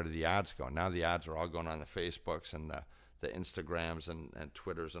 and where do the ads go? Now the ads are all going on the Facebooks and the Instagrams and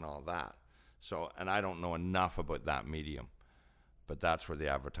Twitters and all that. So, and I don't know enough about that medium, but that's where the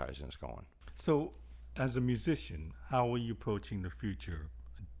advertising is going. So, as a musician, how are you approaching the future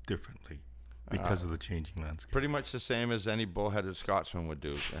differently because of the changing landscape? Pretty much the same as any bullheaded Scotsman would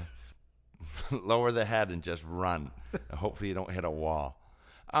do. Lower the head and just run. Hopefully you don't hit a wall.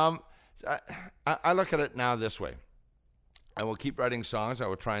 I look at it now this way. I will keep writing songs. I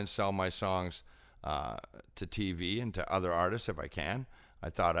will try and sell my songs to TV and to other artists if I can. I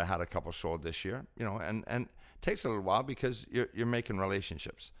thought I had a couple sold this year, you know, and it takes a little while because you're making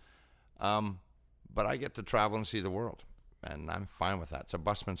relationships. But I get to travel and see the world, and I'm fine with that. It's a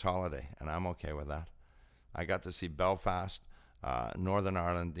busman's holiday, and I'm okay with that. I got to see Belfast, Northern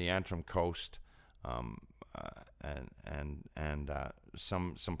Ireland, the Antrim Coast, and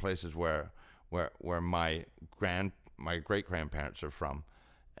some places where my great grandparents are from,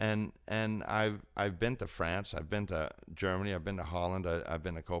 and I've been to France, I've been to Germany, I've been to Holland, I've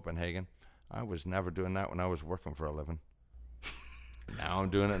been to Copenhagen. I was never doing that when I was working for a living. Now I'm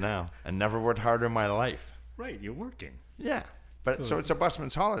doing it now, and never worked harder in my life. Right, you're working. Yeah, but so it's a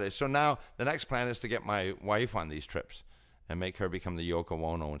busman's holiday. So now the next plan is to get my wife on these trips and make her become the Yoko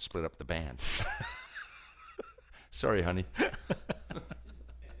Ono and split up the band. Sorry, honey.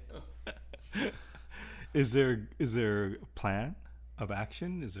 Is there a plan of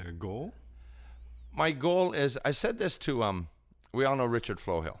action? Is there a goal? My goal is, I said this to, we all know Richard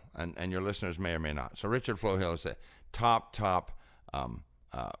Flohill, and your listeners may or may not. So Richard Flohill is a top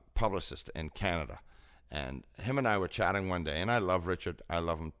publicist in Canada. And him and I were chatting one day, and I love Richard. I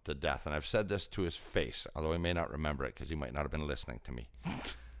love him to death. And I've said this to his face, although he may not remember it because he might not have been listening to me.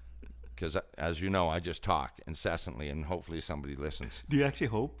 Because, as you know, I just talk incessantly, and hopefully somebody listens. Do you actually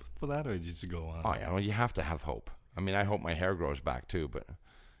hope for that, or just go on? Oh, yeah, well, you have to have hope. I mean, I hope my hair grows back, too, but,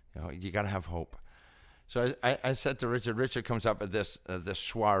 You got to have hope. So I said to Richard. Richard comes up at this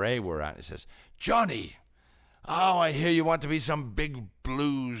soiree we're at. He says, "Johnny, oh, I hear you want to be some big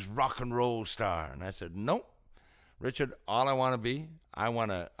blues rock and roll star." And I said, "Nope, Richard. All I want to be, I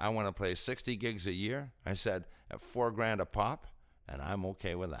want to play 60 gigs a year." I said, "At $4,000 a pop, and I'm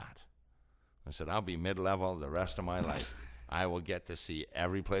okay with that." I said, "I'll be mid-level the rest of my life. I will get to see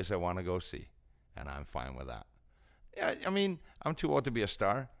every place I want to go see, and I'm fine with that." Yeah, I mean, I'm too old to be a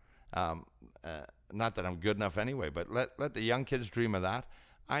star. Not that I'm good enough anyway, but let the young kids dream of that.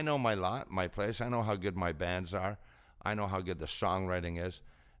 I know my place. I know how good my bands are. I know how good the songwriting is.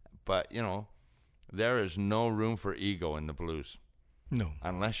 But, there is no room for ego in the blues. No.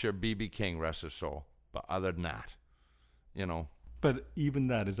 Unless you're B.B. King, rest his soul. But other than that, But even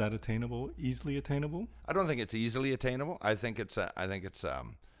that, is that attainable? Easily attainable? I don't think it's easily attainable. I think it's a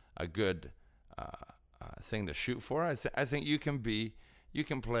good thing to shoot for. I think you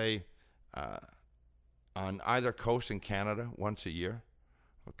can play on either coast in Canada once a year,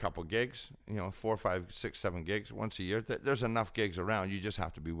 a couple gigs, 4, 5, 6, 7 gigs once a year. There's enough gigs around. You just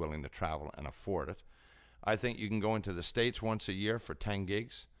have to be willing to travel and afford it. I think you can go into the States once a year for 10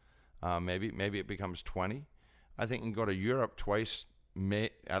 gigs. Maybe it becomes 20. I think you can go to Europe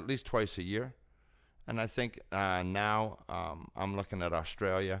at least twice a year. And I think now I'm looking at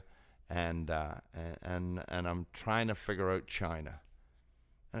Australia and I'm trying to figure out China.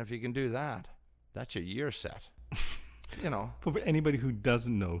 And if you can do that, that's your year set. For anybody who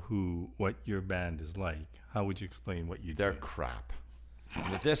doesn't know what your band is like, how would you explain what you do? They're crap.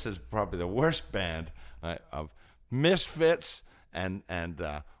 This is probably the worst band of misfits and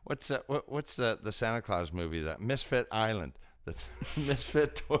what's the Santa Claus movie, that Misfit Island, the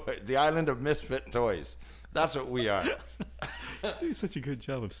the island of misfit toys. That's what we are. You do such a good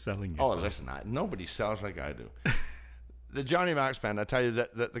job of selling yourself. Oh, listen, nobody sells like I do. The Johnny Max Band, I tell you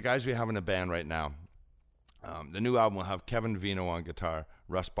that the guys we have in the band right now, the new album will have Kevin Vino on guitar,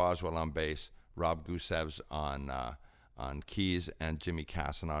 Russ Boswell on bass, Rob Gusevs on keys, and Jimmy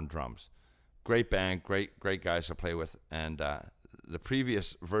Casson on drums. Great band, great guys to play with. And the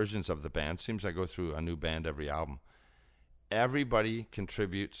previous versions of the band, seems I go through a new band every album. Everybody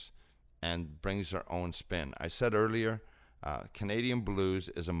contributes and brings their own spin. I said earlier, Canadian blues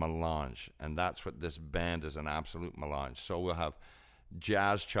is a melange, and that's what this band is, an absolute melange. So we'll have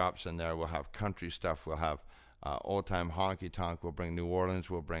jazz chops in there, we'll have country stuff, we'll have old-time honky-tonk, we'll bring New Orleans,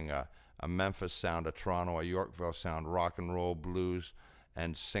 we'll bring a Memphis sound, a Toronto, a Yorkville sound, rock and roll, blues,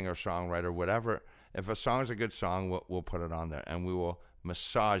 and singer-songwriter, whatever. If a song's a good song, we'll put it on there, and we will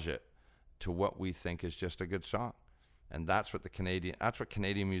massage it to what we think is just a good song. And that's what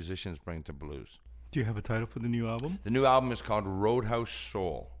Canadian musicians bring to blues. Do you have a title for the new album? The new album is called Roadhouse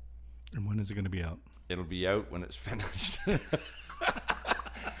Soul. And when is it going to be out? It'll be out when it's finished.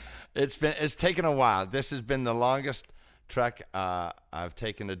 It's taken a while. This has been the longest trek I've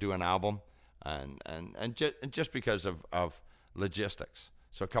taken to do an album, and just because of logistics.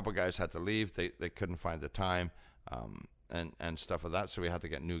 So a couple guys had to leave. They couldn't find the time and stuff like that. So we had to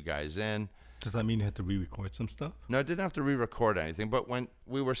get new guys in. Does that mean you had to re-record some stuff? No, I didn't have to re-record anything. But when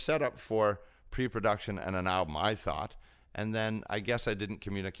we were set up for pre-production and an album, I thought, and then I guess I didn't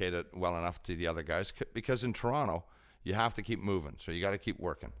communicate it well enough to the other guys, because in Toronto you have to keep moving, so you got to keep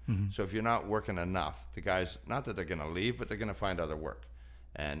working. Mm-hmm. So if you're not working enough, the guys, not that they're going to leave, but they're going to find other work,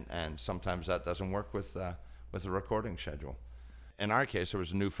 and sometimes that doesn't work with the recording schedule. In our case, there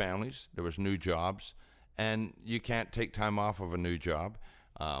was new families, there was new jobs, and you can't take time off of a new job.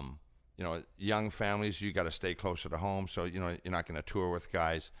 Young families, you got to stay closer to home, so you're not going to tour with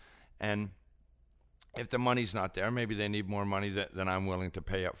guys. And if the money's not there, maybe they need more money than I'm willing to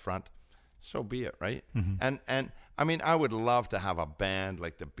pay up front. So be it, right? Mm-hmm. And I mean, I would love to have a band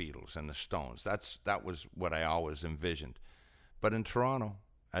like the Beatles and the Stones. That was what I always envisioned. But in Toronto,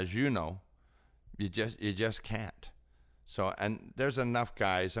 as you know, you just can't. So, and there's enough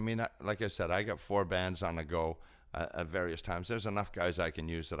guys. I mean, like I said, I got 4 bands on the go at various times. There's enough guys I can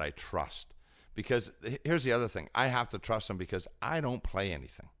use that I trust. Because here's the other thing. I have to trust them because I don't play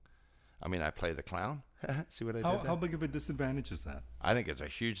anything. I mean, I play the clown. See what I did there? How big of a disadvantage is that? I think it's a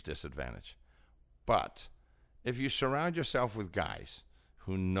huge disadvantage. But if you surround yourself with guys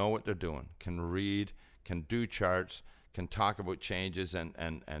who know what they're doing, can read, can do charts, can talk about changes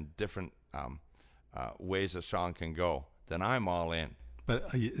and different ways a song can go, then I'm all in.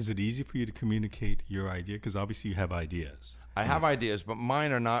 But is it easy for you to communicate your idea? Because obviously you have ideas. I have ideas, but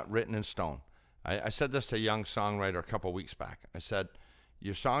mine are not written in stone. I said this to a young songwriter a couple of weeks back. I said,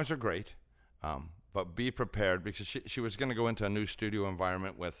 your songs are great, but be prepared, because she was going to go into a new studio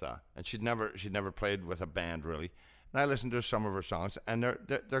environment with, and she'd never played with a band really, And I listened to some of her songs, and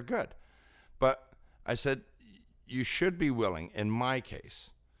they're good. But I said, you should be willing, in my case,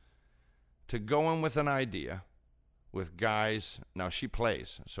 to go in with an idea with guys. Now, she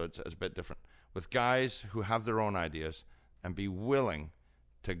plays, so it's a bit different. With guys who have their own ideas and be willing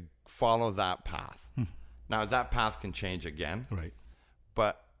to follow that path. Now, that path can change again. Right.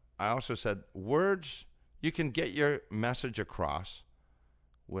 But I also said, words, you can get your message across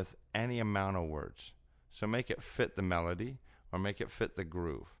with any amount of words. So make it fit the melody or make it fit the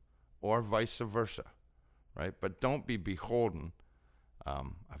groove or vice versa, right? But don't be beholden.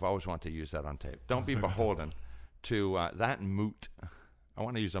 I've always wanted to use that on tape. Don't be beholden to that moot. I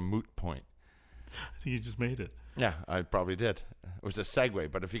want to use a moot point. I think you just made it. Yeah, I probably did. It was a segue,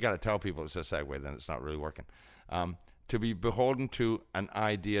 but if you got to tell people it's a segue, then it's not really working. To be beholden to an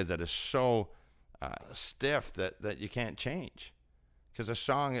idea that is so stiff that you can't change. Because a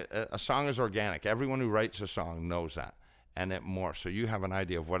song is organic. Everyone who writes a song knows that, and it morphs. So you have an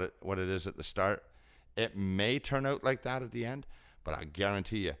idea of what it is at the start. It may turn out like that at the end, but I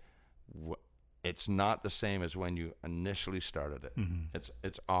guarantee you, it's not the same as when you initially started it. Mm-hmm.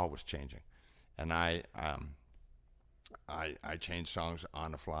 It's always changing, and I change songs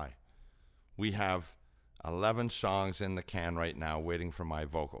on the fly. We have 11 songs in the can right now waiting for my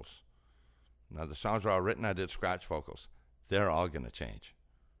vocals. Now, the songs are all written. I did scratch vocals. They're all going to change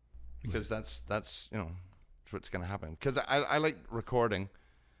because that's what's going to happen. Because I like recording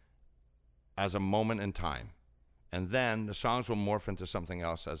as a moment in time, and then the songs will morph into something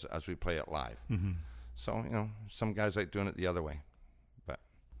else as we play it live. Mm-hmm. So, some guys like doing it the other way. But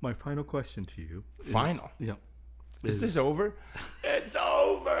my final question to you. Yeah. Is this over? It's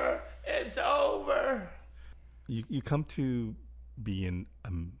over. It's over. You come to be in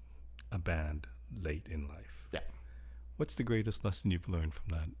a band late in life. Yeah. What's the greatest lesson you've learned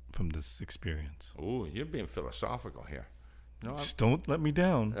from this experience? Oh, you're being philosophical here. No, just don't let me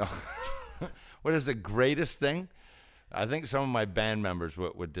down. What is the greatest thing? I think some of my band members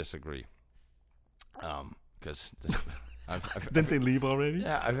would disagree. Because didn't they leave already?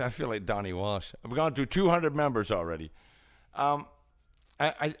 Yeah, I feel like Donnie Walsh. We've gone through 200 members already. I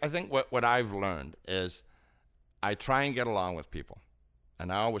think what I've learned is I try and get along with people,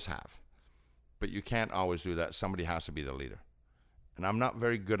 and I always have. But you can't always do that. Somebody has to be the leader. And I'm not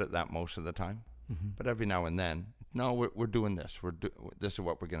very good at that most of the time. Mm-hmm. But every now and then, no, we're doing this. This is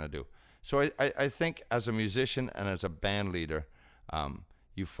what we're going to do. So I think as a musician and as a band leader,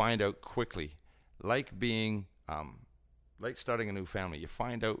 you find out quickly, like starting a new family, you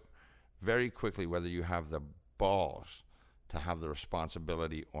find out very quickly whether you have the balls to have the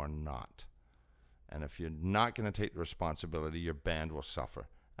responsibility or not. And if you're not going to take the responsibility, your band will suffer,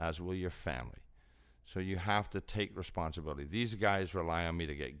 as will your family. So you have to take responsibility. These guys rely on me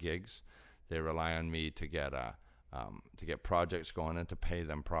to get gigs. They rely on me to get projects going and to pay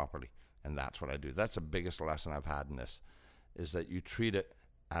them properly. And that's what I do. That's the biggest lesson I've had in this, is that you treat it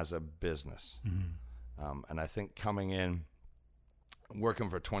as a business. Mm-hmm. And I think coming in, working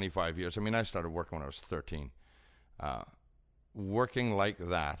for 25 years, I started working when I was 13. Working like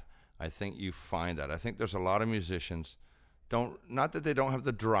that, I think you find that. I think there's a lot of musicians, not that they don't have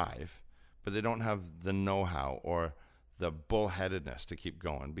the drive, but they don't have the know-how or the bullheadedness to keep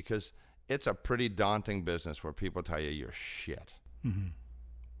going, because it's a pretty daunting business where people tell you you're shit. Mm-hmm.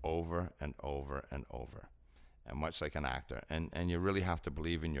 Over and over and over, and much like an actor, and you really have to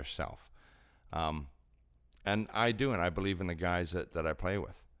believe in yourself, and I do, and I believe in the guys that I play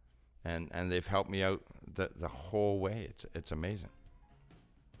with, and they've helped me out the whole way. It's amazing.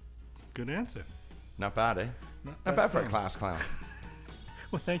 Good answer. Not bad, eh? Not bad for a class clown.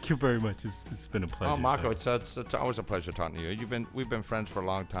 Well, thank you very much. It's been a pleasure. Oh, Marco, it's always a pleasure talking to you. We've been friends for a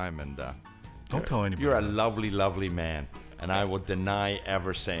long time, and don't tell anybody. You're a lovely, lovely man. And I will deny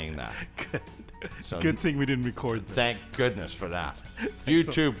ever saying that. Good. So, good thing we didn't record this. Thank goodness for that. You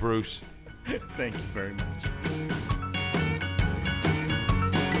too, Bruce. Thank you very much.